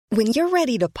When you're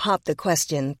ready to pop the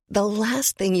question, the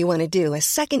last thing you want to do is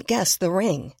second-guess the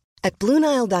ring. At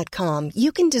BlueNile.com,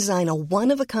 you can design a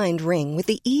one-of-a-kind ring with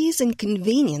the ease and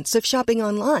convenience of shopping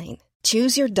online.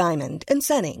 Choose your diamond and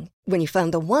setting. When you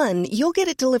find the one, you'll get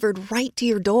it delivered right to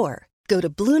your door. Go to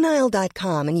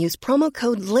BlueNile.com and use promo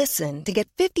code LISTEN to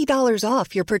get $50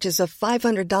 off your purchase of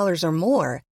 $500 or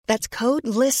more. That's code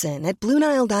LISTEN at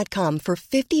BlueNile.com for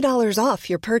 $50 off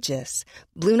your purchase.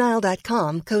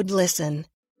 BlueNile.com, code LISTEN.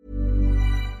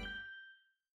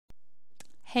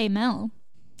 Hey, Mel.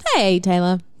 Hey,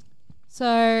 Taylor.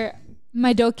 So,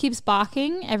 my dog keeps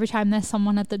barking every time there's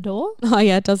someone at the door. Oh,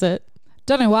 yeah, does it?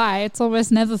 Don't know why. It's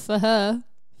almost never for her.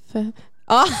 Oh.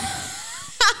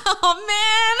 Oh,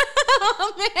 man.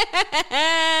 Oh,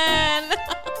 man.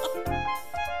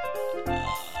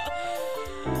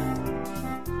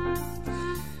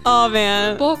 Oh,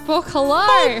 man. Book,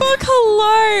 hello. Book,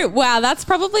 hello. Wow, that's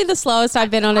probably the slowest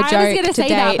I've been on a joke to date. I was going to say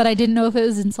that, but I didn't know if it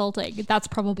was insulting. That's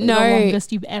probably the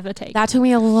longest you've ever taken. That took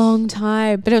me a long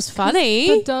time, but it was funny.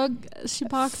 The dog, she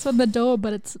barks on the door,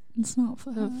 but it's not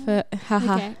for her.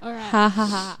 Okay, all right. Ha, ha,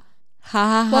 ha.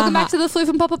 Ha, Welcome back to the Floof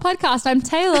and Popper podcast. I'm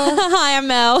Taylor. Hi, I'm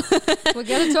Mel. We're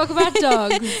going to talk about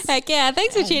dogs. Heck yeah.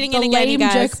 Thanks for tuning in again, you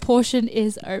guys. The lame guys. joke portion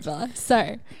is over.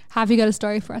 So, have you got a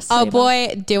story for us today? Oh,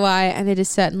 boy, do I. And it is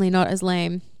certainly not as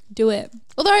lame. Do it.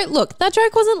 Although, look, that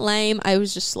joke wasn't lame. I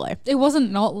was just slow. It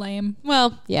wasn't not lame.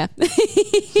 Well, yeah.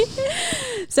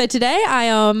 So today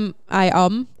And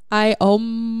I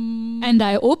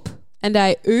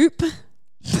oop.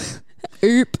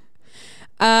 Oop.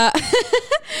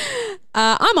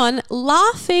 I'm on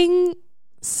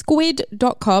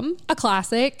laughingsquid.com. A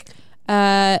classic.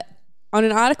 On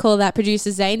an article that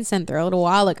producer Zane sent through a little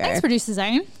while ago. Thanks, producer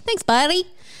Zane. Thanks, buddy.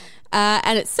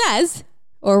 And it says,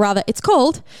 or rather it's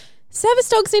called, Service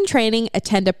Dogs in Training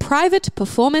Attend a Private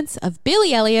Performance of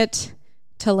Billy Elliot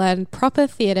to Learn Proper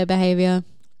Theatre Behaviour.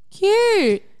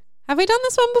 Cute. Have we done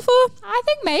this one before? I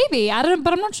think maybe. I don't,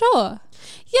 but I'm not sure.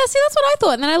 Yeah, see, that's what I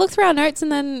thought. And then I looked through our notes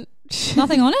and then...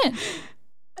 Nothing on it?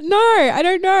 No, I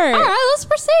don't know. All right, let's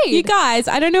proceed. You guys,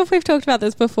 I don't know if we've talked about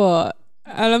this before.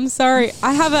 And I'm sorry.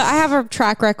 I have a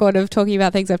track record of talking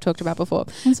about things I've talked about before.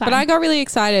 But I got really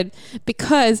excited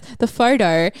because the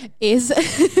photo is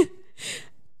a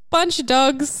bunch of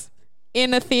dogs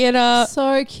in a theatre.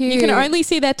 So cute. You can only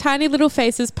see their tiny little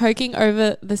faces poking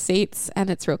over the seats and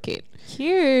it's real cute.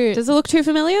 Cute. Does it look too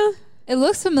familiar? It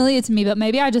looks familiar to me, but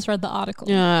maybe I just read the article.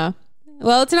 Yeah.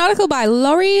 Well, it's an article by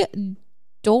Laurie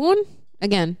Dorn.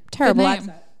 Again, terrible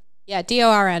accent. Yeah,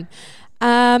 Dorn.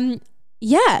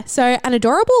 Yeah, so an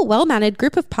adorable, well-mannered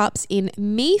group of pups in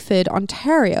Meaford,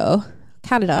 Ontario,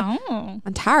 Canada,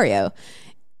 Ontario,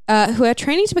 who are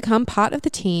training to become part of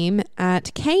the team at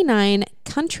K9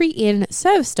 Country Inn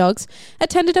Service Dogs,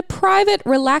 attended a private,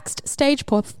 relaxed stage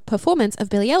performance of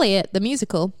Billy Elliot, the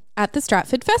musical, at the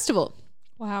Stratford Festival.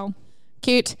 Wow.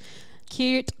 Cute.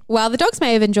 While the dogs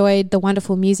may have enjoyed the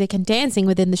wonderful music and dancing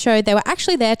within the show, they were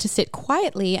actually there to sit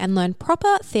quietly and learn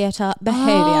proper theatre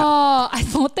behaviour. Oh, I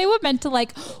thought they were meant to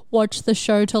like watch the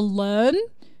show to learn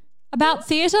about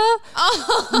theatre,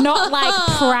 not like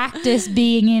practice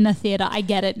being in a theatre. I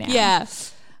get it now. Yeah.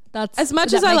 That's as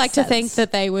much as I like to think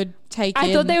that they would take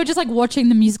I thought they were just like watching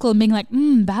the musical and being like,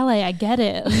 ballet, I get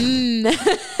it.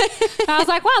 I was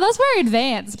like, wow, that's very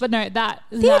advanced. But no, that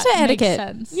theatre etiquette.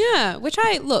 Makes sense. Yeah, which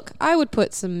I would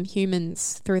put some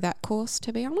humans through that course,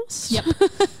 to be honest. Yep,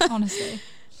 honestly.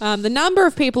 The number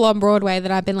of people on Broadway that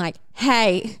I've been like,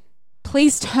 hey,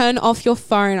 please turn off your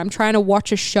phone. I'm trying to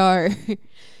watch a show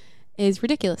is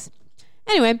ridiculous.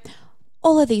 Anyway,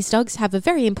 all of these dogs have a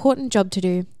very important job to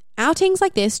do. Outings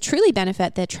like this truly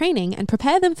benefit their training and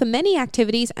prepare them for many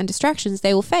activities and distractions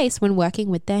they will face when working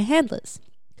with their handlers.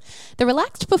 The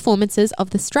relaxed performances of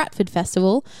the Stratford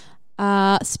Festival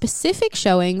are specific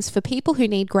showings for people who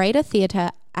need greater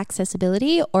theatre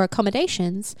accessibility or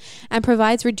accommodations and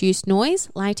provides reduced noise,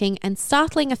 lighting, and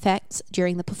startling effects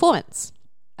during the performance.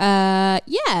 So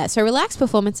relaxed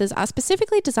performances are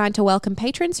specifically designed to welcome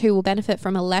patrons who will benefit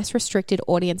from a less restricted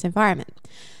audience environment.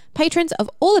 Patrons of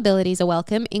all abilities are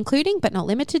welcome, including but not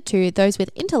limited to those with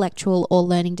intellectual or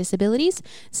learning disabilities,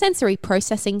 sensory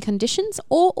processing conditions,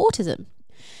 or autism.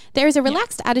 There is a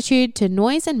relaxed attitude to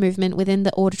noise and movement within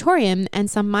the auditorium, and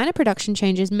some minor production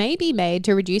changes may be made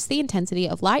to reduce the intensity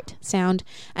of light, sound,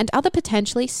 and other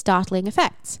potentially startling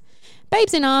effects.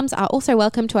 Babes in arms are also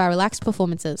welcome to our relaxed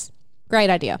performances. Great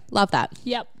idea. Love that.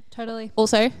 Yep, totally.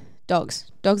 Also,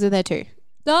 dogs. Dogs are there too.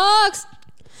 Dogs!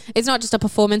 It's not just a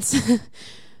performance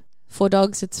for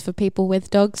dogs, it's for people with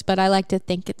dogs, but I like to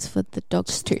think it's for the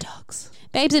dogs too. Dogs.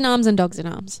 Babes in arms and dogs in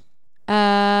arms.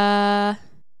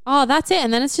 Oh, that's it.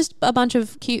 And then it's just a bunch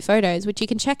of cute photos, which you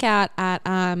can check out at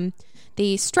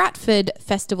the Stratford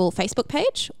Festival Facebook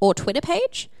page or Twitter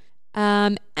page,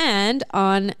 and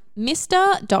on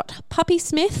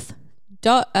Mr.Puppysmith.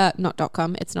 Not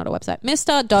 .com. It's not a website.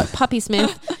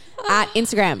 Mr.Puppysmith at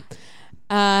Instagram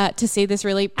to see this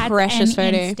really precious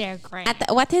photo.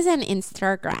 Instagram. What is an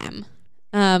Instagram?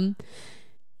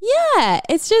 Yeah,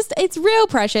 it's real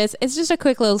precious. It's just a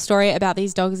quick little story about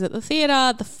these dogs at the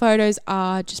theatre. The photos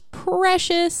are just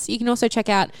precious. You can also check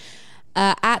out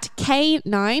at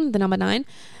K9, the number 9,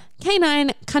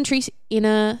 K9 Country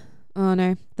the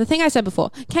thing I said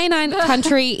before, K9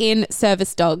 Country in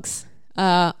Service Dogs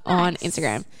on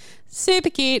Instagram. Super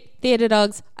cute theatre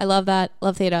dogs. I love that.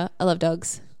 Love theatre. I love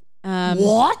dogs.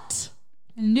 What?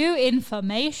 New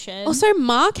information. Also,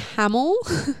 Mark Hamill.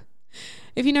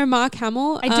 If you know Mark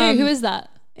Hamill. I do. Who is that?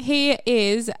 He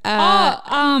is... do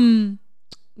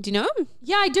you know him?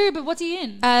 Yeah, I do, but what's he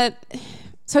in?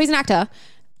 So he's an actor.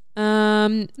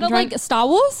 Not like Star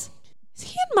Wars? Is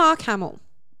he in Mark Hamill?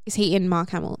 Is he in Mark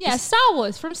Hamill? Yeah, Star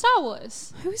Wars, from Star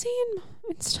Wars. Who is he in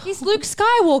Star Wars? He's Luke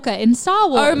Skywalker in Star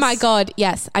Wars. Oh my God.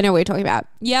 Yes, I know what you're talking about.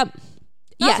 Yep.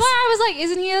 That's why I was like,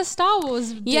 isn't he a Star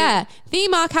Wars dude? Yeah. The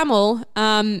Mark Hamill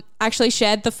actually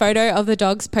shared the photo of the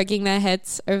dogs poking their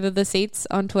heads over the seats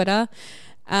on Twitter.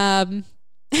 And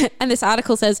this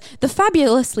article says, the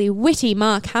fabulously witty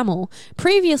Mark Hamill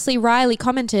previously wryly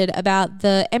commented about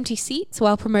the empty seats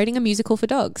while promoting a musical for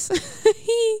dogs.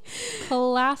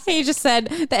 Classic. He just said,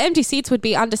 the empty seats would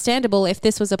be understandable if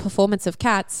this was a performance of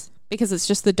Cats, because it's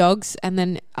just the dogs and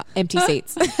then empty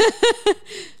seats.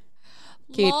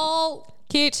 Cute. Lol.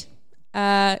 Cute.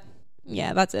 Yeah,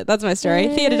 that's it. That's my story.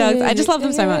 Theatre dogs. I just love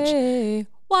them so much.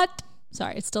 What?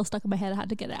 Sorry, it's still stuck in my head. I had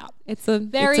to get it out. It's a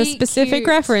Very specific cute.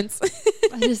 reference.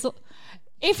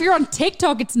 If you're on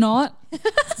TikTok, it's not.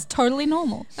 It's totally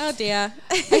normal. Oh dear.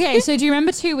 Okay, so do you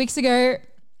remember 2 weeks ago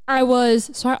I was...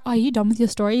 Sorry, are you done with your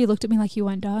story? You looked at me like you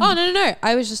weren't done. Oh, no.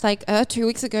 I was just like, 2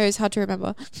 weeks ago is hard to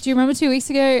remember. Do you remember 2 weeks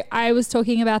ago I was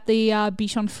talking about the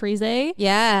Bichon Frise?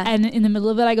 Yeah. And in the middle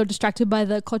of it, I got distracted by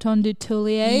the Coton de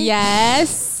Toulier.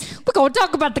 Yes. We're going to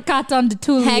talk about the Coton de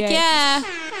Toulier. Heck yeah.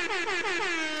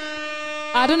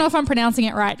 I don't know if I'm pronouncing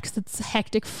it right because it's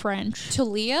hectic French.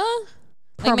 Tulia?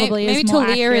 Probably maybe is more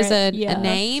Tulia is accurate. a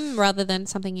name rather than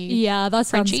something you... Yeah, that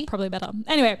sounds Frenchy? probably better.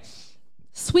 Anyway,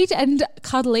 sweet and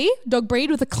cuddly dog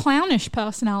breed with a clownish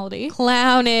personality.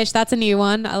 Clownish. That's a new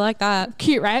one. I like that.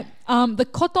 Cute, right? The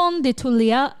Coton de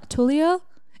Toulier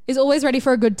is always ready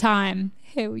for a good time.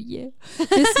 Hell yeah.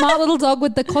 This smart little dog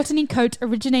with the cottony coat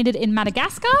originated in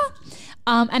Madagascar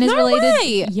and is related...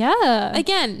 way. Yeah.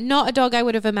 Again, not a dog I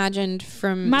would have imagined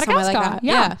from Madagascar. somewhere like that.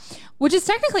 Yeah. Which is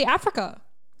technically Africa.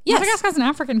 Yes. Madagascar's an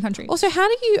African country. Also, how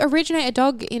do you originate a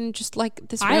dog in just like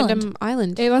this random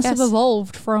island? It must have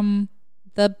evolved from...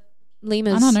 The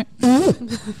lemurs. I don't know.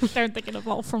 Don't think it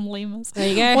evolved from lemurs. There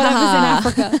you go.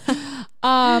 Whatever's in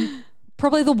Africa.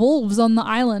 Probably the wolves on the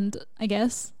island, I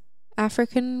guess.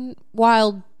 African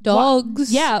wild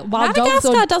dogs. Wild dogs.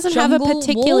 Madagascar doesn't have a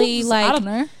particularly wolves? like... I don't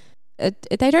know.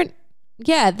 They don't...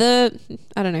 Yeah,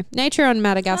 I don't know. Nature on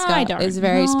Madagascar is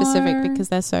very specific because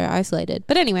they're so isolated.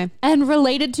 But anyway. And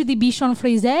related to the Bichon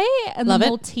Frise and Love the it.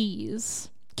 Maltese.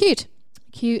 Cute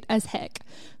as heck.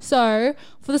 So,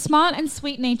 for the smart and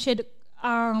sweet-natured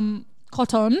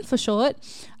Coton, for short,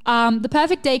 the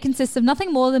perfect day consists of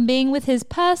nothing more than being with his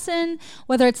person,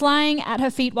 whether it's lying at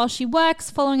her feet while she works,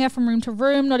 following her from room to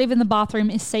room, not even the bathroom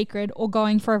is sacred, or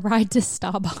going for a ride to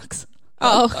Starbucks.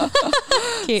 Oh,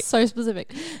 cute. So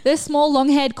specific. This small,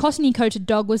 long-haired, cottony-coated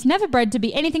dog was never bred to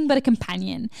be anything but a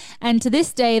companion. And to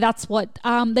this day, that's what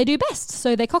they do best.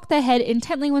 So they cock their head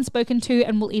intently when spoken to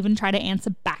and will even try to answer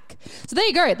back. So there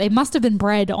you go. They must have been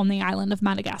bred on the island of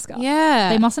Madagascar. Yeah.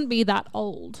 They mustn't be that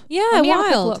old. Yeah, Let me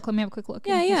wild. have a quick look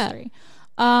Yeah, in yeah. history.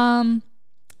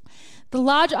 The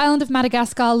large island of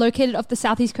Madagascar, located off the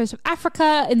southeast coast of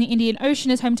Africa in the Indian Ocean,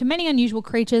 is home to many unusual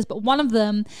creatures, but one of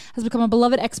them has become a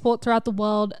beloved export throughout the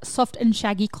world, soft and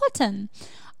shaggy cotton.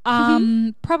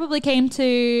 Probably came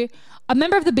to a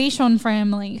member of the Bichon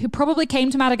family who probably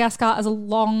came to Madagascar as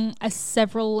long as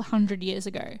several hundred years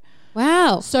ago.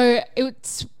 Wow. So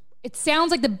it sounds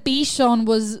like the Bichon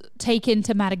was taken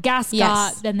to Madagascar,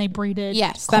 Yes. then they breeded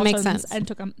Yes, that makes cottons sense. and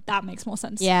took them. That makes more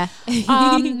sense. Yeah.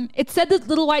 It's said that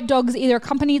little white dogs either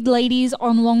accompanied ladies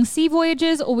on long sea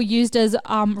voyages or were used as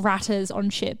ratters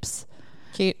on ships.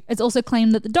 Cute. It's also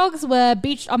claimed that the dogs were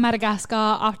beached on Madagascar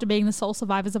after being the sole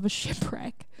survivors of a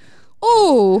shipwreck.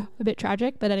 Oh, A bit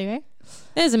tragic, but anyway.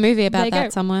 there's a movie There about you that go.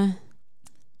 somewhere.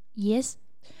 Yes.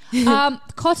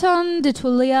 Coton de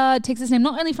Tulia takes its name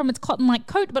not only from its cotton-like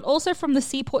coat, but also from the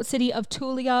seaport city of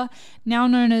Tulia, now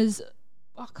known as...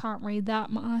 I can't read that.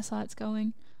 My eyesight's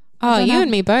going. Oh, you and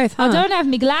me both, huh? I don't have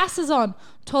my glasses on.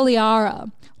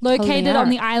 Toliara, located Toliara. on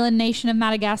the island nation of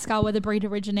Madagascar where the breed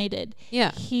originated.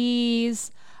 Yeah. He's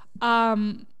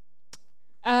related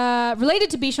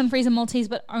to Bichon Frise and Maltese,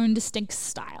 but own distinct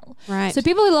style. Right. So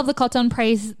people who love the Coton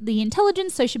praise the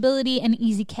intelligence, sociability, and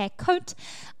easy care coat.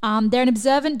 They're an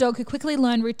observant dog who quickly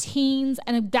learn routines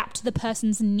and adapt to the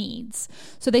person's needs.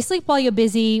 So they sleep while you're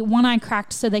busy, one eye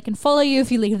cracked so they can follow you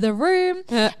if you leave the room.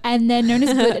 And they're known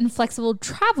as good and flexible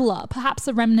traveler, perhaps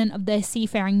a remnant of their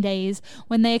seafaring days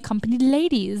when they accompanied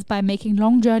ladies by making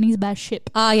long journeys by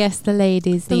ship. Ah, yes, the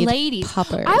ladies. The ladies.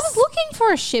 Puppers. I was looking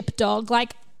for a ship dog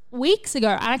like weeks ago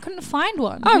and I couldn't find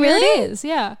one. Oh, Here really? it is,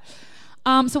 yeah.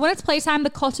 So when it's playtime,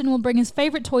 the Coton will bring his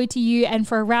favorite toy to you, and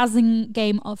for a rousing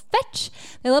game of fetch,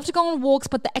 they love to go on walks,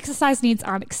 but the exercise needs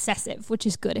aren't excessive, which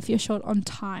is good if you're short on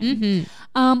time.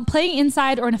 Playing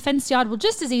inside or in a fenced yard will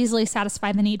just as easily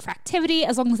satisfy the need for activity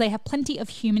as long as they have plenty of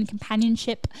human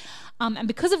companionship. And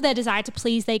because of their desire to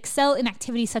please, they excel in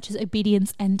activities such as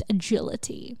obedience and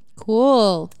agility.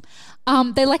 Cool.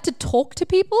 They like to talk to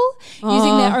people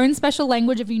using their own special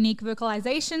language of unique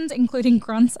vocalizations, including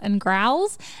grunts and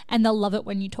growls, and they'll love it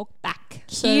when you talk back.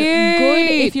 So good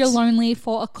if you're lonely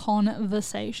for a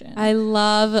conversation. I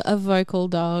love a vocal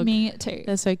dog. Me too.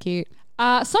 They're so cute.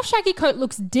 Soft shaggy coat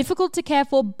looks difficult to care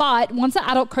for, but once the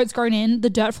adult coat's grown in, the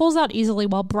dirt falls out easily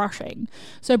while brushing.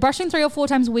 So brushing 3 or 4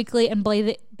 times weekly and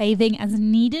bathing as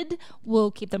needed will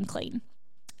keep them clean.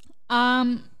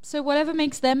 So whatever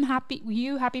makes them happy,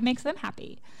 you happy makes them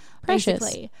happy. Precious.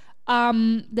 Basically.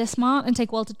 They're smart and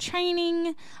take well to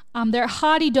training. They're a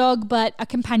hardy dog, but a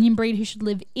companion breed who should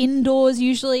live indoors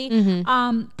usually,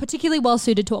 particularly well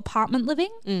suited to apartment living.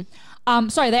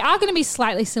 Sorry, they are going to be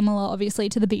slightly similar, obviously,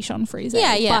 to the Bichon Frise.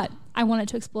 Yeah. But I wanted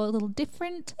to explore a little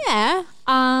different. Yeah.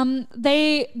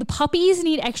 The puppies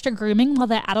need extra grooming while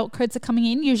their adult coats are coming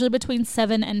in, usually between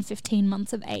 7 and 15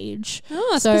 months of age.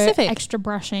 Oh, so specific. Extra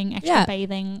brushing, extra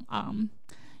bathing.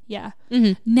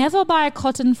 Never buy a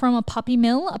Coton from a puppy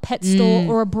mill, a pet store,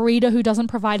 or a breeder who doesn't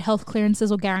provide health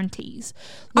clearances or guarantees.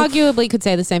 Arguably could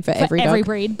say the same for every dog.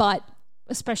 Breed, but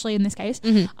especially in this case.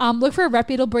 Look for a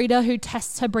reputable breeder who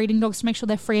tests her breeding dogs to make sure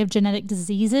they're free of genetic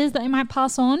diseases that they might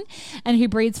pass on, and who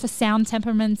breeds for sound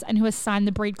temperaments and who has signed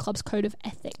the Breed Club's Code of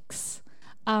Ethics.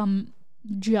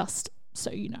 Just so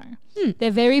you know.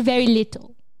 They're very, very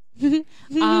little. So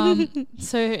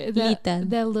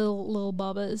they're little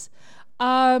bobbers.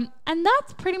 And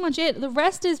that's pretty much it. The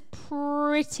rest is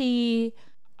pretty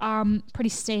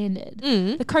standard.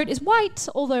 The coat is white,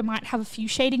 although it might have a few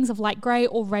shadings of light grey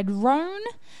or red roan,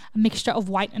 a mixture of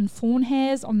white and fawn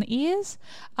hairs on the ears.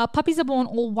 Puppies are born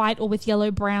all white or with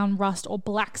yellow, brown, rust or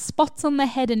black spots on the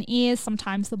head and ears,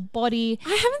 sometimes the body.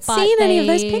 I haven't seen any of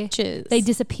those pictures. They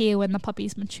disappear when the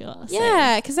puppies mature. So.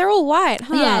 Yeah, because they're all white,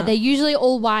 huh? Yeah, they're usually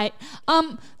all white.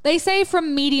 They say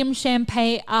from medium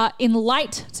champagne, in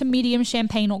light to medium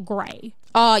champagne or grey.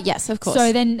 Oh, yes, of course.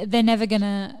 So then they're never going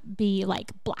to be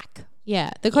like black.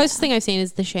 Yeah, the closest thing I've seen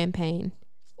is the champagne.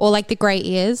 Or like the grey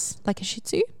ears, like a Shih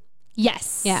Tzu.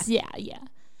 Yes. Yeah.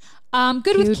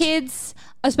 Good with kids,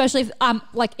 especially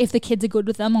if the kids are good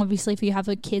with them. Obviously, if you have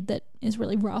a kid that is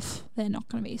really rough, they're not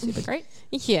going to be super great.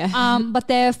 Yeah. But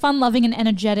they're fun-loving and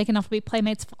energetic enough to be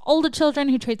playmates for older children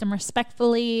who treat them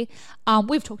respectfully.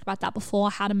 We've talked about that before,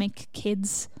 how to make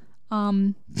kids.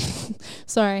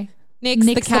 Sorry. Nix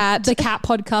the cat. The cat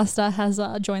podcaster has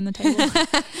joined the table.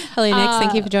 Hello, Nix.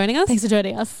 Thank you for joining us. Thanks for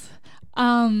joining us.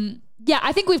 Yeah,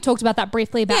 I think we've talked about that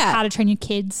briefly about how to train your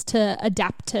kids to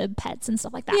adapt to pets and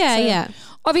stuff like that. Yeah.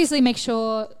 Obviously, make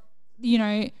sure,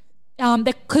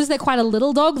 because they're quite a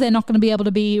little dog, they're not going to be able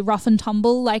to be rough and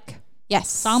tumble like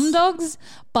some dogs.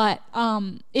 But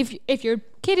if your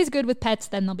kid is good with pets,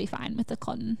 then they'll be fine with the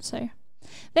Coton. So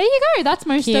there you go. That's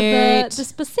most of the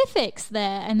specifics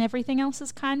there, and everything else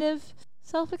is kind of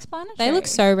self-explanatory. They look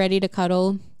so ready to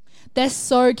cuddle. They're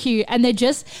so cute, and they're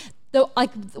just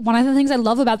one of the things I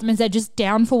love about them is they're just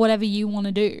down for whatever you want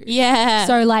to do. Yeah.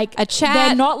 So like a chat,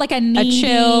 they're not like a needy, a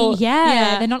chill.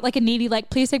 Yeah. They're not like a needy, like,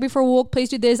 please take me for a walk, please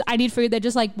do this, I need food. They're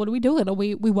just like, what are we doing? Are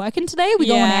we working today? We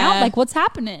going out? Like, what's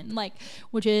happening? Like,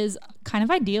 which is kind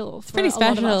of ideal for pretty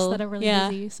special. A lot of us that are really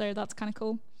busy. So that's kind of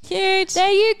cool. Cute.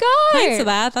 There you go. Thanks for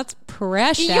that. That's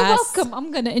precious. You're welcome.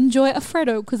 I'm going to enjoy a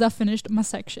Freddo because I finished my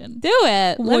section. Do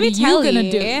it. What are you going to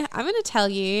do? I'm going to tell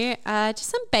you just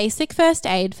some basic first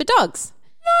aid for dogs.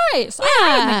 Nice.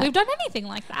 I don't think we've done anything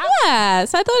like that. Yeah.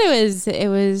 So I thought it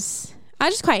was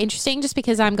just quite interesting just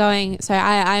because I'm going, so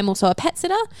I am also a pet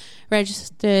sitter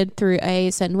registered through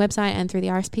a certain website and through the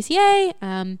RSPCA.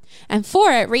 And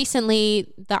for it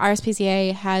recently, the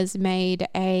RSPCA has made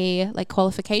a like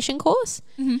qualification course.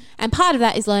 And part of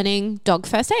that is learning dog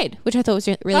first aid, which I thought was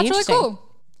really interesting. Really cool.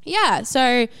 Yeah.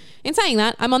 So in saying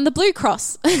that, I'm on the Blue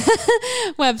Cross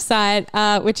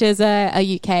website, which is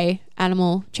a UK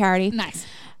animal charity. Nice.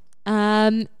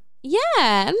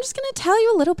 Yeah, I'm just going to tell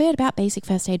you a little bit about basic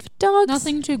first aid for dogs.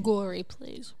 Nothing too gory,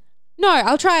 please. No,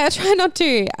 I'll try not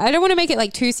to. I don't want to make it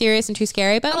like too serious and too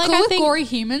scary, but I'm like cool I with think gory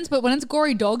humans, but when it's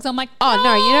gory dogs, I'm like, oh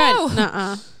no, you don't. no.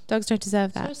 Nuh-uh. Dogs don't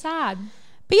deserve that. So sad.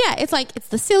 But yeah, it's like it's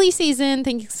the silly season.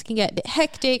 Things can get a bit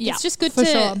hectic. Yeah, it's just good for to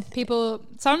sure. People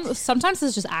sometimes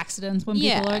there's just accidents when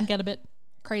Yeah. people don't get a bit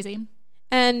crazy.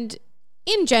 And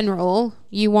in general,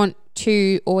 you want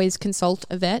to always consult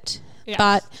a vet, Yes.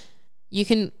 but you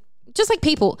can. Just like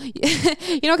people,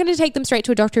 you're not going to take them straight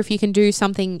to a doctor if you can do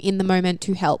something in the moment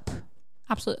to help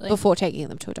Absolutely. before taking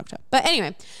them to a doctor. But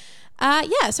anyway,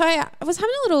 so I was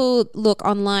having a little look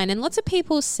online and lots of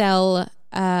people sell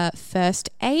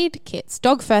first aid kits,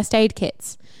 dog first aid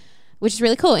kits, which is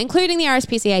really cool, including the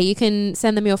RSPCA. You can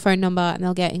send them your phone number and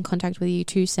they'll get in contact with you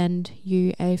to send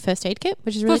you a first aid kit,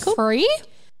 which is really For cool. free?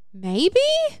 Maybe?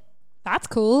 That's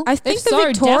cool. I think if the so,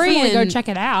 Victorian definitely go check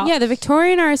it out. Yeah, the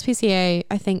Victorian RSPCA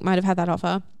I think might have had that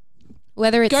offer.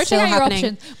 Whether it's Go still check out happening.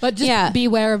 your options, but just be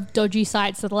aware of dodgy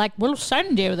sites that are like, we'll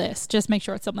send you this. Just make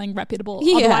sure it's something reputable.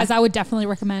 Yeah. Otherwise, I would definitely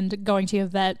recommend going to your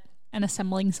vet and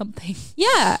assembling something.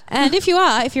 Yeah, and if you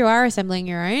are assembling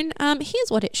your own, here's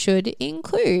what it should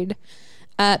include.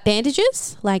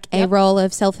 Bandages, like a roll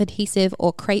of self-adhesive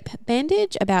or crepe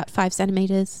bandage about 5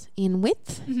 centimeters in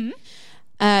width.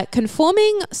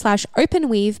 Conforming/open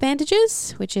weave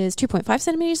bandages, which is 2.5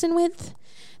 centimeters in width.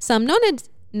 Some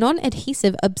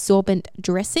non-adhesive absorbent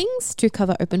dressings to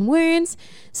cover open wounds.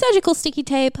 Surgical sticky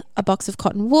tape, a box of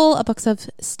cotton wool, a box of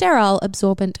sterile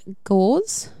absorbent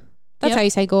gauze. That's how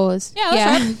you say gauze.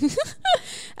 Yeah, that's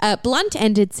right.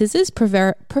 Blunt-ended scissors,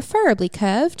 preferably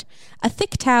curved. A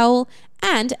thick towel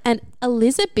and an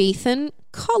Elizabethan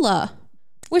collar,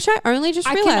 which I only just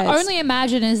realized. I can only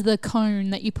imagine is the cone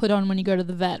that you put on when you go to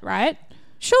the vet, right?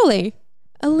 Surely.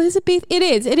 Elizabeth, it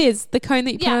is the cone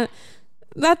that you put on.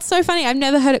 That's so funny. I've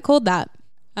never heard it called that.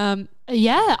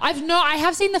 Yeah, I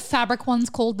have seen the fabric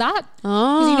ones called that.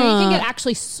 Oh. Because you can get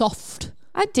actually soft.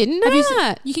 I didn't know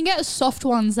that. You can get soft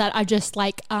ones that are just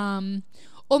like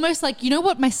almost like, you know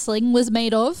what my sling was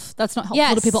made of? That's not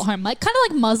helpful to people at home. Like kind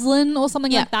of like muslin or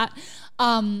something like that.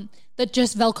 That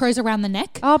just velcros around the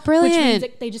neck. Oh, brilliant. Which means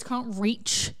that they just can't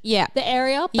reach the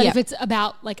area. But if it's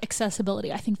about like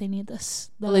accessibility, I think they need this.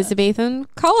 The Elizabethan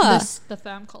collar. the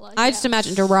firm collar. I just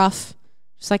imagined a ruff.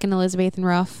 Just like an Elizabethan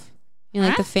ruff. You know,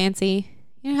 like the fancy.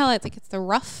 You know how like it's the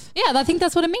ruff? Yeah, I think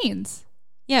that's what it means.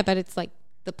 Yeah, but it's like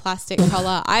the plastic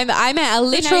collar. I'm at a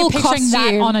literal picturing costume.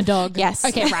 that on a dog. Yes.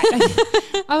 Okay,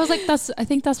 right. I was like, I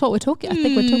think that's what we're talking. I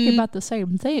think we're talking about the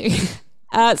same thing.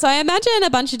 So I imagine a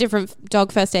bunch of different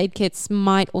dog first aid kits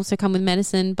might also come with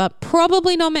medicine, but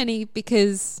probably not many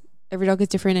because every dog is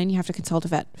different and you have to consult a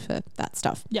vet for that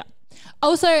stuff. Yeah.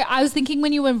 Also, I was thinking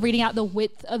when you were reading out the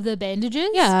width of the bandages,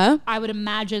 I would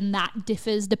imagine that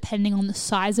differs depending on the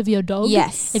size of your dog.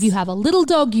 Yes. If you have a little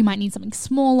dog, you might need something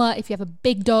smaller. If you have a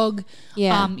big dog, you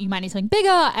might need something bigger.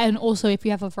 And also if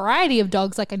you have a variety of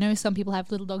dogs, like I know some people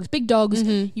have little dogs, big dogs,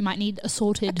 you might need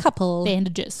assorted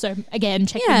bandages. So again,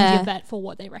 check in with your vet for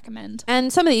what they recommend.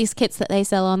 And some of these kits that they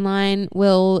sell online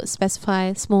will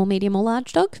specify small, medium or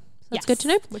large dog. So that's good to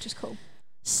know. Which is cool.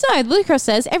 So, the Blue Cross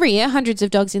says every year hundreds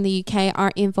of dogs in the UK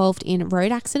are involved in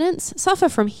road accidents, suffer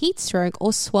from heat stroke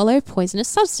or swallow poisonous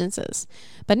substances.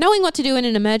 But knowing what to do in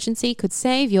an emergency could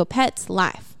save your pet's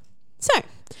life. So,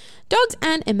 dogs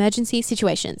and emergency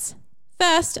situations.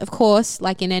 First, of course,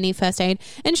 like in any first aid,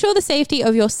 ensure the safety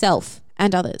of yourself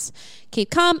and others.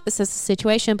 Keep calm, assess the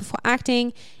situation before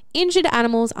acting. Injured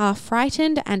animals are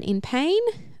frightened and in pain.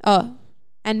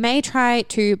 And may try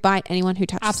to bite anyone who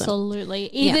touches them. Absolutely.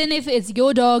 Even if it's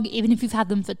your dog, even if you've had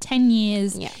them for 10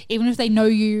 years, even if they know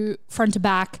you front to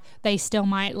back, they still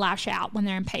might lash out when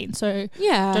they're in pain. So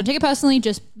don't take it personally.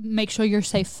 Just make sure you're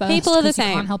safe first. People are the same.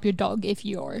 You can't help your dog if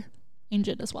you're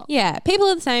injured as well. Yeah, people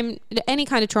are the same. Any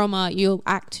kind of trauma, you'll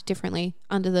act differently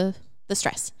under the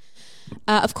stress.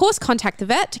 Of course, contact the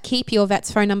vet. Keep your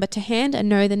vet's phone number to hand and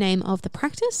know the name of the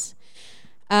practice.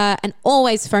 And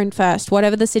always phone first,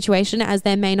 whatever the situation, as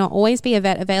there may not always be a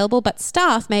vet available, but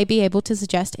staff may be able to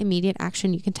suggest immediate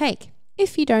action you can take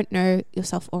if you don't know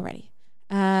yourself already.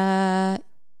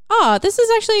 This is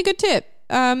actually a good tip.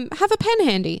 Have a pen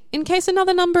handy in case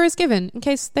another number is given, in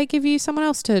case they give you someone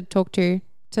else to talk to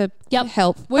to Yep.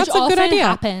 help. Which That's a often good idea.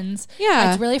 happens.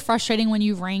 Yeah. It's really frustrating when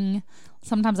you ring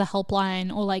sometimes a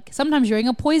helpline, or like sometimes you ring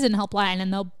a poison helpline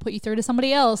and they'll put you through to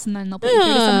somebody else, and then they'll put you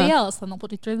through to somebody else, then they'll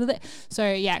put you through to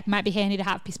so yeah, it might be handy to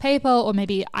have a piece of paper, or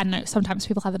maybe, I don't know, sometimes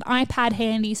people have an iPad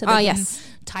handy so they can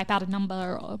type out a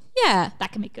number, or Yeah.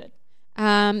 that can be good.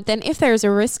 Then if there is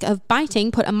a risk of biting,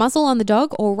 put a muzzle on the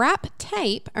dog or wrap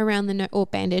tape around the or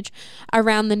bandage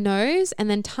around the nose and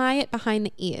then tie it behind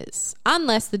the ears,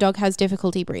 unless the dog has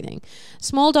difficulty breathing.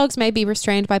 Small dogs may be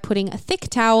restrained by putting a thick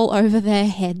towel over their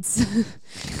heads.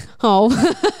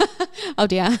 Oh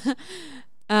dear.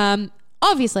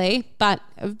 Obviously, but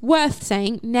worth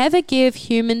saying, never give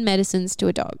human medicines to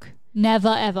a dog.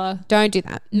 Never ever. Don't do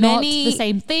that. Not the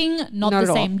same thing, not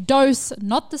the same dose,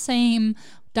 not the same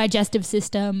digestive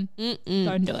system.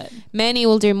 Don't do it. Many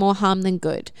will do more harm than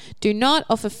good. Do not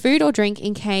offer food or drink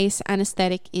in case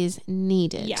anesthetic is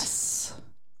needed. Yes.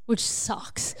 Which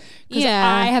sucks. Because Yeah.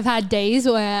 I have had days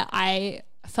where I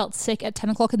felt sick at 10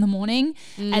 o'clock in the morning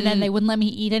and then they wouldn't let me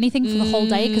eat anything for the whole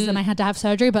day because then I had to have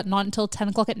surgery, but not until 10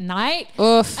 o'clock at night.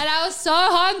 Oof. And I was so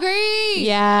hungry.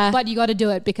 Yeah. But you got to do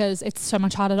it because it's so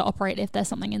much harder to operate if there's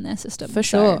something in their system. For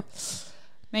sure. So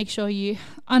make sure you,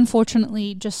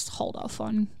 unfortunately, just hold off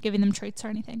on giving them treats or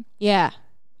anything. Yeah.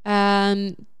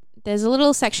 There's a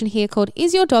little section here called,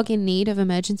 Is your dog in need of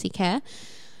emergency care?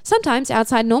 Sometimes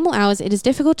outside normal hours, it is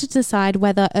difficult to decide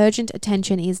whether urgent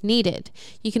attention is needed.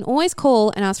 You can always call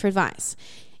and ask for advice.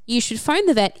 You should phone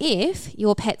the vet if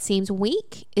your pet seems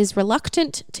weak, is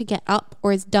reluctant to get up,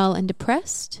 or is dull and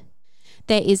depressed.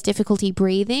 There is difficulty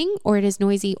breathing, or it is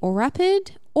noisy or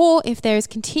rapid, or if there is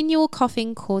continual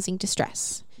coughing causing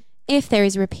distress. If there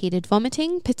is repeated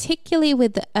vomiting, particularly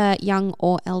with young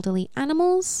or elderly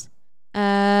animals.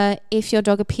 If your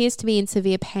dog appears to be in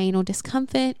severe pain or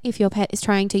discomfort, if your pet is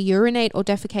trying to urinate or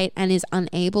defecate and is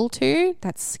unable to,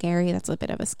 that's scary. That's a bit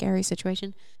of a scary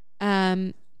situation.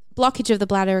 Blockage of the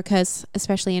bladder occurs,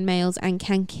 especially in males, and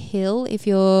can kill if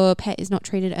your pet is not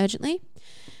treated urgently.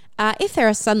 If there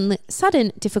are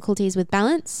sudden difficulties with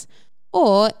balance,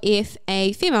 or if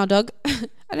a female dog,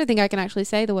 I don't think I can actually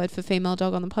say the word for female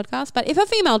dog on the podcast, but if a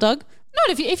female dog, Not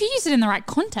if you use it in the right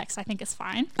context, I think it's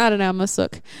fine. I don't know, I'm a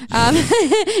sook.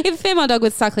 If a female dog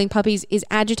with suckling puppies is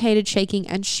agitated, shaking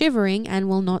and shivering and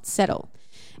will not settle.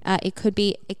 It could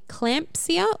be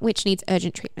eclampsia, which needs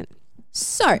urgent treatment.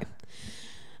 So,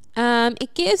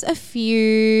 it gives a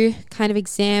few kind of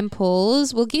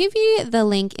examples. We'll give you the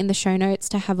link in the show notes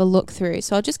to have a look through.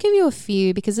 So I'll just give you a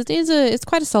few because it's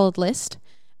quite a solid list.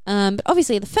 But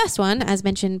obviously the first one, as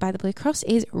mentioned by the Blue Cross,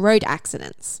 is road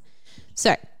accidents.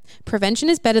 So, prevention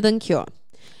is better than cure.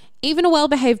 Even a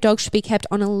well-behaved dog should be kept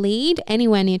on a lead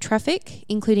anywhere near traffic,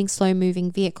 including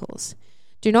slow-moving vehicles.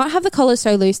 Do not have the collar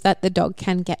so loose that the dog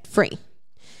can get free.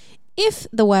 If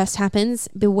the worst happens,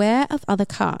 beware of other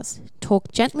cars.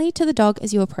 Talk gently to the dog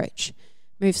as you approach.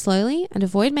 Move slowly and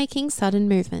avoid making sudden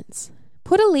movements.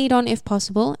 Put a lead on if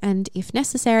possible and, if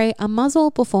necessary, a muzzle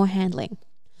before handling.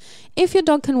 If your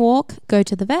dog can walk, go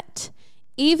to the vet,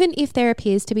 even if there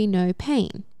appears to be no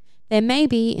pain. There may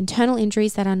be internal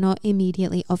injuries that are not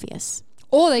immediately obvious.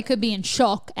 Or they could be in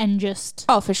shock and just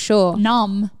Oh, for sure.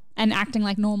 numb and acting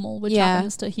like normal, which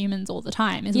happens to humans all the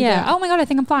time. Is we go, oh my God, I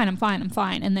think I'm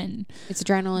fine. And then It's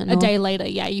adrenaline. a day later,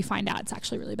 you find out it's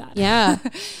actually really bad. Yeah.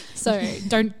 So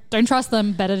don't trust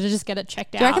them. Better to just get it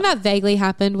checked out. Do you reckon that vaguely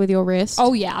happened with your wrist?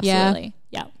 Oh yeah, absolutely.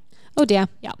 Yeah. Oh dear.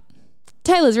 Yeah.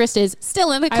 Taylor's wrist is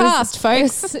still in the cast,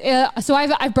 folks. So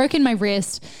I've broken my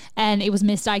wrist and it was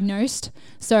misdiagnosed.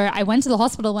 So I went to the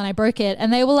hospital when I broke it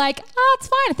and they were like, it's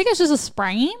fine. I think it's just a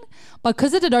sprain. But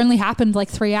because it had only happened like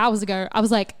 3 hours ago, I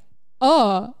was like,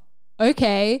 oh,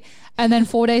 okay. And then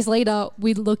 4 days later,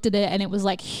 we looked at it and it was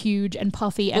like huge and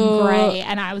puffy and grey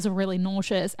and I was really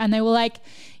nauseous. And they were like,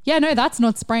 yeah, no, that's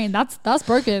not sprained. That's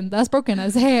broken. That's broken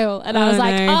as hell. And I was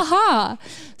like, aha.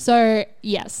 So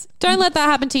yes. Don't let that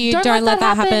happen to you. Don't let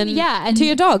that happen and to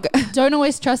your dog. Don't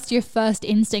always trust your first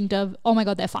instinct of, oh my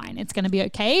God, they're fine. It's going to be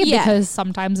okay. Yeah. Because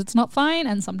sometimes it's not fine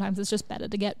and sometimes it's just better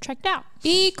to get checked out.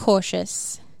 Be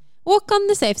cautious. Walk on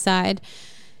the safe side.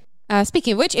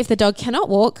 Speaking of which, if the dog cannot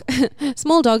walk,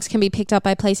 small dogs can be picked up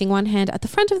by placing one hand at the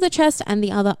front of the chest and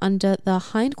the other under the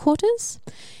hindquarters.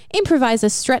 Improvise a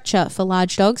stretcher for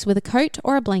large dogs with a coat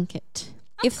or a blanket.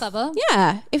 That's clever.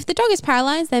 Yeah. If the dog is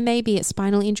paralyzed, there may be a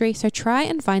spinal injury, so try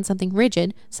and find something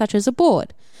rigid, such as a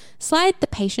board. Slide the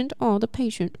patient,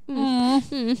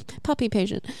 puppy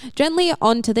patient, gently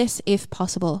onto this if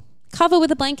possible. Cover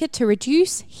with a blanket to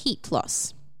reduce heat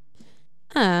loss.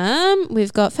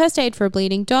 We've got first aid for a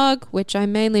bleeding dog, which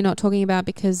I'm mainly not talking about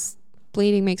because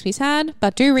bleeding makes me sad,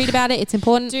 but do read about it. It's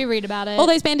important. Do read about it. All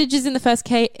those bandages in the first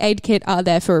aid kit are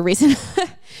there for a reason.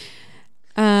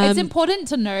 It's important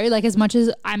to know, like, as much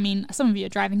as, I mean, some of you are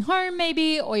driving home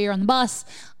maybe, or you're on the bus.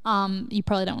 You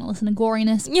probably don't want to listen to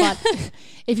goriness, but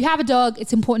if you have a dog,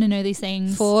 it's important to know these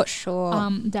things. For sure.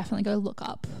 Definitely go look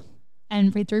up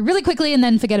and read through really quickly and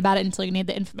then forget about it until you need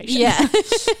the information. Yeah.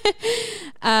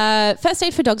 First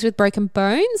aid for dogs with broken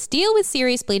bones. Deal with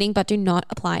serious bleeding, but do not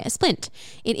apply a splint.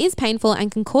 It is painful and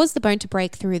can cause the bone to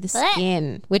break through the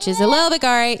skin, which is a little bit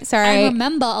gory. Sorry. And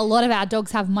remember, a lot of our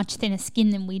dogs have much thinner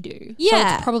skin than we do. Yeah.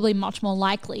 So it's probably much more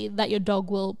likely that your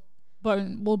dog will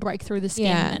break through the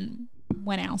skin than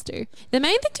when ours do. The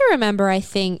main thing to remember, I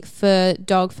think, for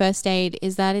dog first aid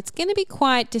is that it's going to be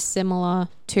quite dissimilar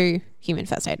to human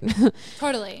first aid.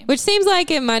 Totally. Which seems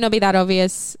like it might not be that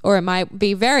obvious, or it might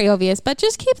be very obvious, but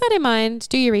just keep that in mind.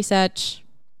 Do your research,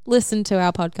 listen to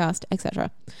our podcast, etc.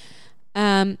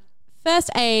 First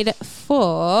aid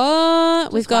for...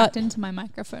 We've got into my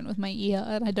microphone with my ear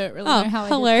and I don't really know how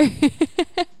hello.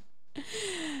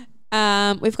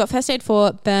 We've got first aid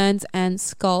for burns and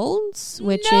scalds,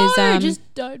 which is just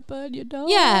don't burn your dog.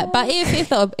 Yeah, but if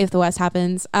the worst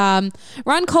happens, run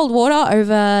cold water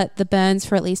over the burns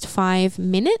for at least 5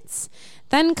 minutes,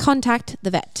 then contact the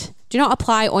vet. Do not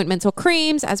apply ointments or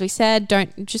creams, as we said.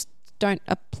 Don't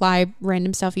apply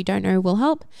random stuff you don't know will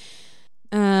help.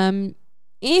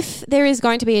 If there is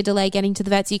going to be a delay getting to the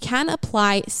vets, you can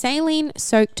apply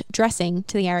saline-soaked dressing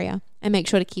to the area and make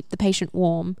sure to keep the patient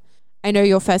warm. I know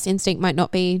your first instinct might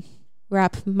not be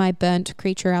wrap my burnt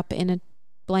creature up in a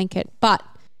blanket, but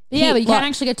but you can't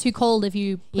actually get too cold if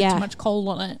you put too much cold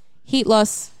on it. Heat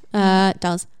loss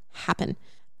does happen.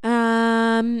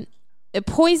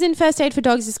 Poison first aid for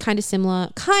dogs is kind of similar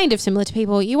to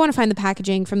people. You want to find the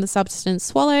packaging from the substance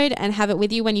swallowed and have it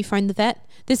with you when you phone the vet.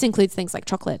 This includes things like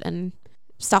chocolate and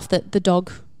stuff that the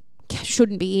dog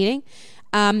shouldn't be eating.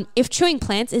 If chewing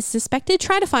plants is suspected,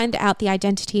 try to find out the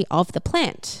identity of the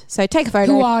plant. So take a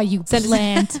photo. Who are you,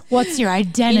 plant? What's your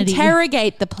identity?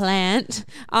 Interrogate the plant,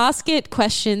 ask it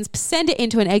questions, send it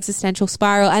into an existential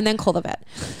spiral, and then call the vet.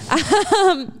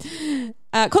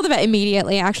 Call the vet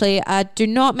immediately, actually.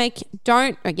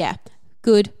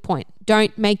 Good point.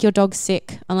 Don't make your dog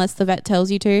sick unless the vet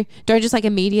tells you to. Don't just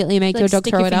immediately make your dog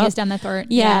throw it up. Down their throat.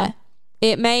 Yeah.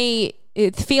 It may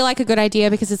feel like a good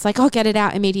idea because it's like, get it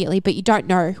out immediately, but you don't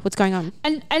know what's going on.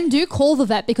 And do call the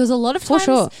vet, because a lot of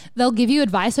times they'll give you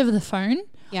advice over the phone.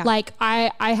 Yeah. Like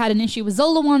I had an issue with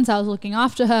Zola once. I was looking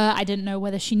after her. I didn't know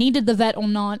whether she needed the vet or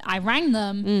not. I rang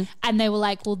them and they were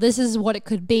like, well, this is what it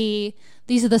could be.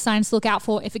 These are the signs to look out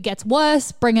for. If it gets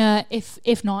worse, bring her.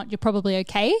 If not, you're probably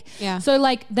okay. Yeah. So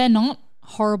like, they're not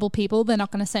horrible people. They're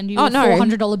not going to send you a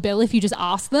 $400 bill if you just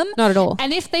ask them. Not at all.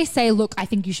 And if they say, look, I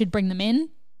think you should bring them in,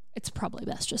 it's probably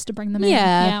best just to bring them in.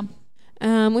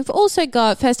 Yeah. We've also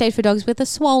got first aid for dogs with a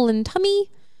swollen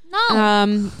tummy.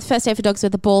 No. First aid for dogs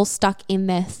with a ball stuck in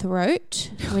their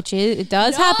throat, it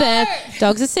does happen.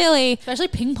 Dogs are silly. Especially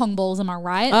ping pong balls, am I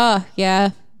right? Oh,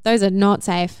 yeah. Those are not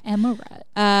safe. Am I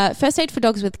right? First aid for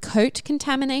dogs with coat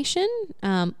contamination,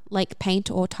 like paint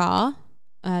or tar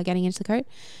getting into the coat.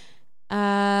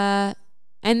 And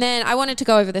then I wanted to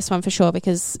go over this one for sure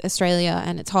because Australia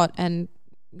and it's hot and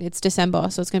it's December,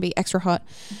 so it's going to be extra hot.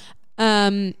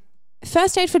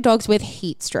 First aid for dogs with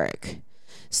heat stroke.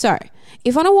 So,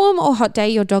 if on a warm or hot day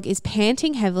your dog is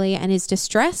panting heavily and is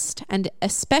distressed, and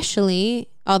especially,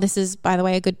 this is, by the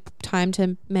way, a good time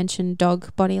to mention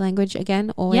dog body language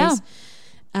again, always.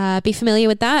 Yeah. Be familiar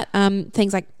with that.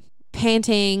 Things like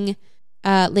panting,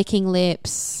 licking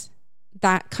lips,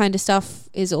 that kind of stuff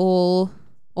is all,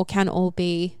 or can all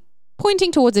be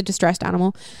pointing towards a distressed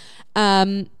animal.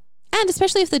 And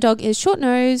especially if the dog is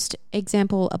short-nosed,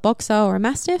 example, a boxer or a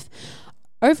mastiff,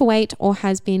 overweight or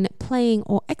has been playing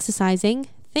or exercising,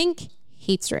 think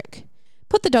heat stroke.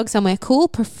 Put the dog somewhere cool,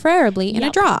 preferably in a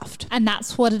draft. And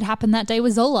that's what had happened that day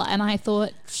with Zola. And I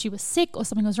thought she was sick or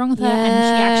something was wrong with her.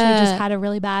 And she actually just had a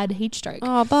really bad heat stroke.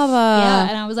 Oh, Baba. Yeah.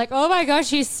 And I was like, oh my gosh,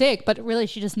 she's sick. But really,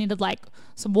 she just needed like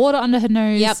some water under her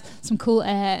nose, some cool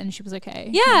air, and she was okay.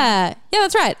 Yeah,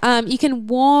 that's right. You can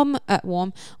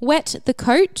wet the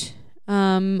coat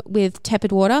with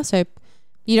tepid water. So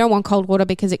you don't want cold water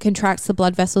because it contracts the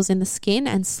blood vessels in the skin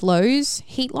and slows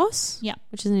heat loss. Yeah,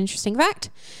 which is an interesting fact.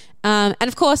 And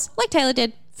of course, like Taylor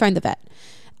did, phone the vet.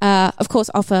 Of course,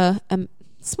 offer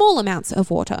small amounts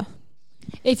of water.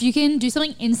 If you can do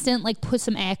something instant, like put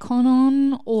some aircon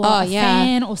on or a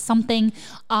fan or something,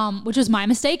 which was my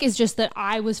mistake, is just that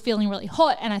I was feeling really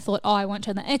hot and I thought, I won't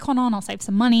turn the aircon on, I'll save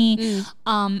some money.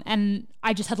 And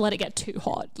I just had to let it get too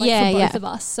hot, for both of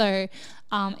us. So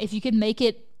if you can make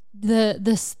it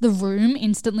the room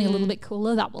instantly a little bit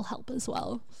cooler, that will help as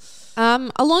well.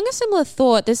 Along a similar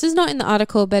thought, this is not in the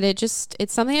article, but it's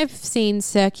something I've seen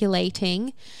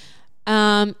circulating.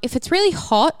 If it's really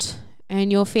hot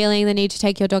and you're feeling the need to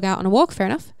take your dog out on a walk, fair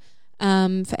enough,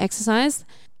 for exercise,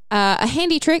 a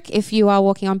handy trick if you are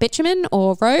walking on bitumen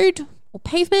or road or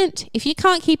pavement, if you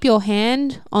can't keep your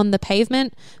hand on the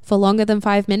pavement for longer than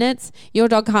 5 minutes, your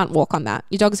dog can't walk on that.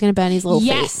 Your dog's going to burn his little feet.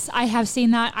 Yes, I have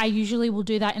seen that. I usually will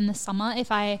do that in the summer.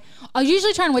 I'll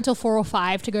usually try and wait till 4 or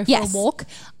 5 to go for a walk,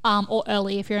 or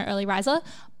early if you're an early riser.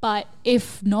 But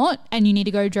if not, and you need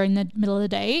to go during the middle of the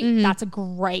day, that's a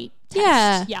great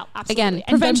test. Yeah, absolutely. Again,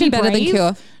 prevention better than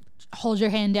cure. Hold your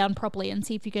hand down properly and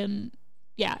see if you can.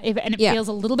 Yeah, if it feels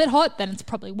a little bit hot, then it's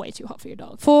probably way too hot for your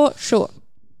dog. For sure.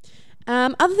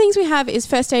 Other things we have is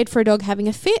first aid for a dog having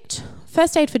a fit,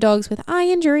 first aid for dogs with eye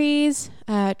injuries,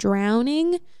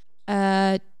 drowning,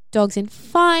 dogs in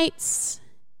fights,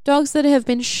 dogs that have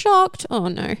been shocked. Oh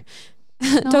no.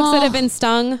 Dogs that have been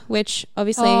stung, which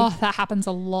obviously... Oh, that happens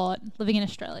a lot. Living in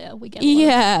Australia, we get a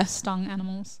lot of stung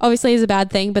animals. Obviously is a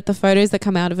bad thing, but the photos that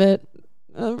come out of it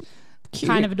are cute.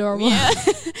 Kind of adorable. Yeah.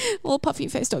 Little puffy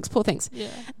face dogs, poor things. Yeah.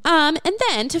 And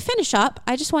then to finish up,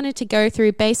 I just wanted to go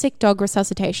through basic dog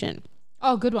resuscitation.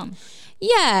 Oh, good one.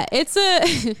 Yeah, it's a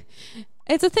thing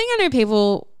I know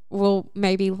people will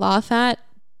maybe laugh at,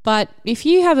 but if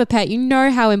you have a pet, you know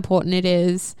how important it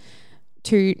is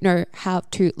to know how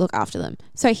to look after them.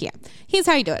 So here's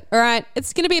how you do it. All right.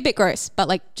 It's going to be a bit gross,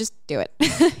 but just do it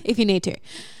if you need to.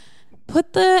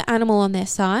 Put the animal on their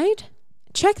side.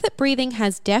 Check that breathing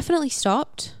has definitely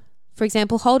stopped. For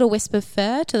example, hold a wisp of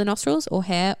fur to the nostrils or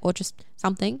hair or just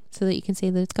something so that you can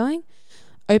see that it's going.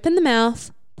 Open the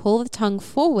mouth, pull the tongue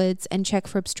forwards and check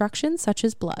for obstructions such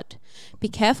as blood. Be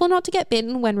careful not to get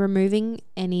bitten when removing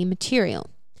any material.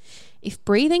 If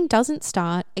breathing doesn't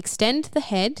start, extend the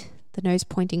head, the nose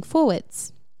pointing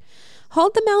forwards.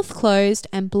 Hold the mouth closed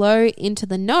and blow into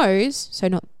the nose, so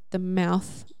not the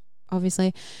mouth,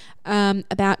 obviously,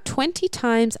 about 20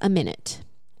 times a minute.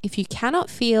 If you cannot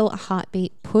feel a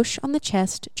heartbeat, push on the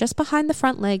chest just behind the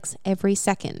front legs every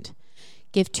second.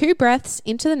 Give 2 breaths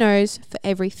into the nose for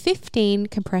every 15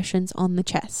 compressions on the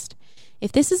chest.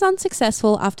 If this is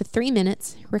unsuccessful after 3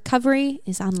 minutes, recovery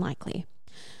is unlikely.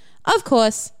 Of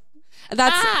course,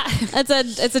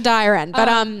 it's a dire end,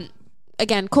 but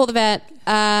again, call the vet.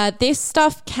 This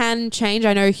stuff can change.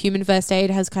 I know human first aid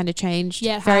has kind of changed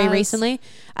very recently.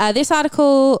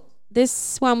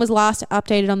 This one was last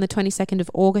updated on the 22nd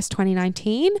of August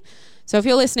 2019. So if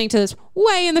you're listening to this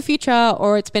way in the future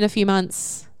or it's been a few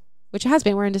months, which it has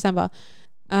been, we're in December,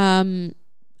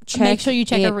 make sure you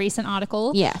check a recent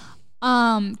article. Yeah.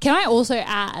 Can I also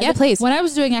add? Yeah, please. When I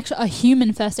was doing actually a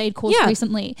human first aid course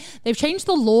recently, they've changed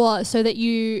the law so that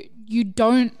you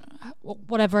don't,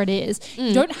 whatever it is,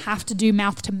 you don't have to do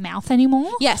mouth to mouth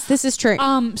anymore. Yes, this is true.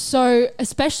 So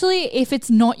especially if it's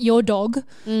not your dog,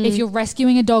 if you're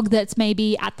rescuing a dog that's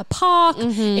maybe at the park,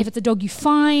 if it's a dog you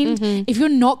find, if you're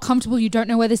not comfortable, you don't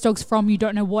know where this dog's from, you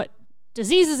don't know what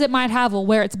diseases it might have or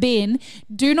where it's been,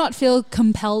 do not feel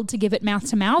compelled to give it mouth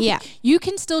to mouth. Yeah. You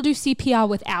can still do CPR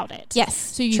without it. Yes.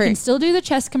 So you can still do the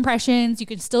chest compressions. You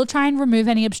can still try and remove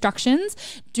any obstructions.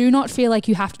 Do not feel like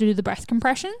you have to do the breath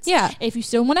compressions. Yeah. If you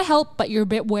still want to help, but you're a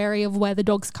bit wary of where the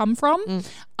dogs come from,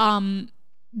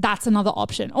 that's another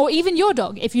option. Or even your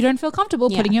dog. If you don't feel comfortable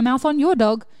putting your mouth on your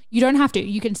dog, you don't have to.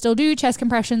 You can still do chest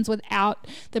compressions without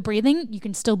the breathing. You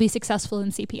can still be successful in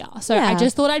CPR. So I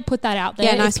just thought I'd put that out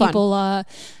there if people are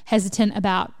hesitant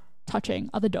about touching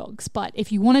other dogs. But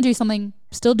if you want to do something,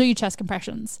 still do your chest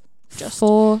compressions. Just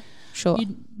for sure.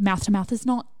 Mouth to mouth is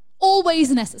not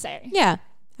always necessary. Yeah.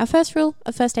 Our first rule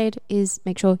of first aid is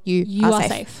make sure you are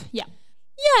safe. Yeah.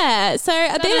 Yeah, so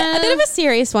a bit of a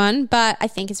serious one, but I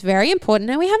think it's very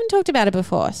important and we haven't talked about it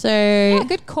before. So yeah,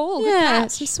 good call. Good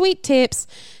catch. Some sweet tips.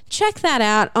 Check that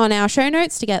out on our show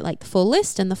notes to get the full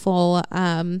list and the full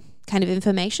kind of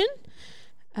information.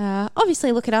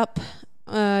 Obviously look it up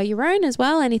your own as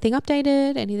well. Anything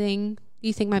updated, anything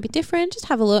you think might be different, just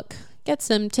have a look. Get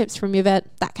some tips from your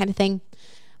vet, that kind of thing.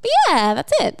 But yeah,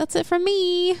 that's it. That's it from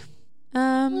me.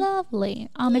 Lovely.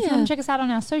 If you want to check us out on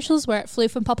our socials, we're at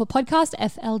Floof and Papa Podcast,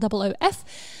 FLOOF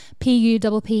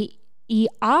PUPPER.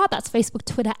 That's Facebook,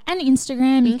 Twitter and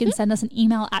Instagram. You can send us an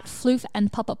email at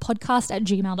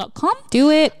floofandpupapodcast@gmail.com.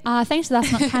 Do it. Thanks to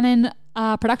That's Not Canon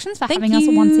Productions for having us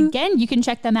once again. You can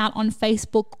check them out on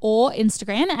Facebook or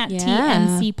Instagram at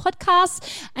TNC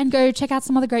Podcasts and go check out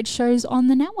some other great shows on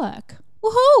the network.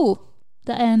 Woohoo!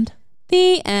 The end.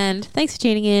 Thanks for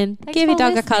tuning in. Give your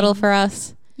dog a cuddle for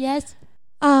us. Yes.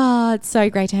 It's so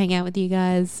great to hang out with you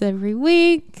guys every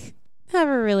week. Have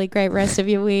a really great rest of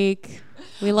your week.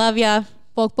 We love ya.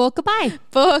 Book, goodbye.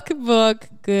 Book,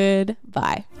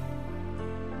 goodbye.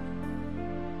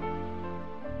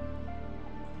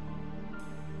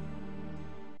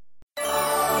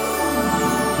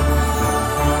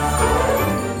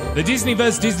 The Disney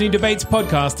vs. Disney Debates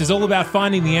podcast is all about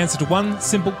finding the answer to one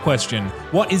simple question.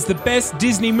 What is the best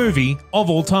Disney movie of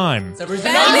all time?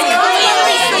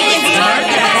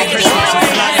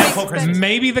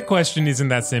 Maybe the question isn't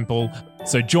that simple.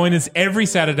 So join us every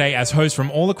Saturday as hosts from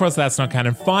all across That's Not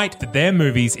Canon fight for their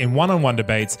movies in one-on-one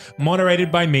debates,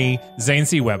 moderated by me, Zane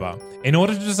C. Weber, in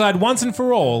order to decide once and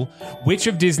for all which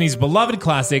of Disney's beloved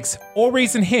classics or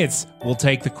recent hits will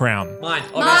take the crown. Mine.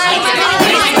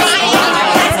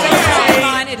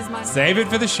 It is mine. Save it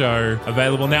for the show.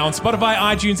 Available now on Spotify,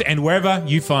 iTunes, and wherever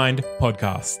you find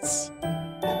podcasts.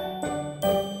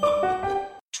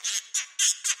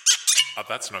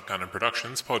 That's Not Canon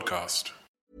Productions podcast.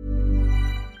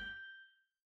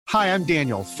 Hi, I'm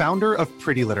Daniel, founder of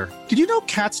Pretty Litter. Did you know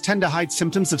cats tend to hide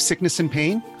symptoms of sickness and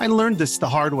pain? I learned this the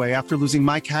hard way after losing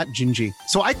my cat, Gingy.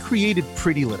 So I created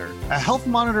Pretty Litter, a health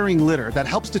monitoring litter that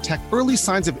helps detect early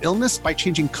signs of illness by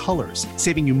changing colors,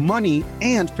 saving you money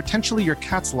and potentially your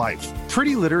cat's life.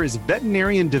 Pretty Litter is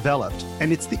veterinarian developed,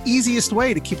 and it's the easiest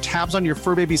way to keep tabs on your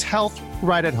fur baby's health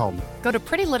right at home. Go to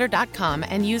prettylitter.com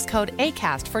and use code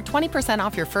ACAST for 20%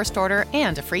 off your first order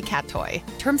and a free cat toy.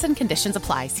 Terms and conditions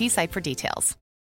apply. See site for details.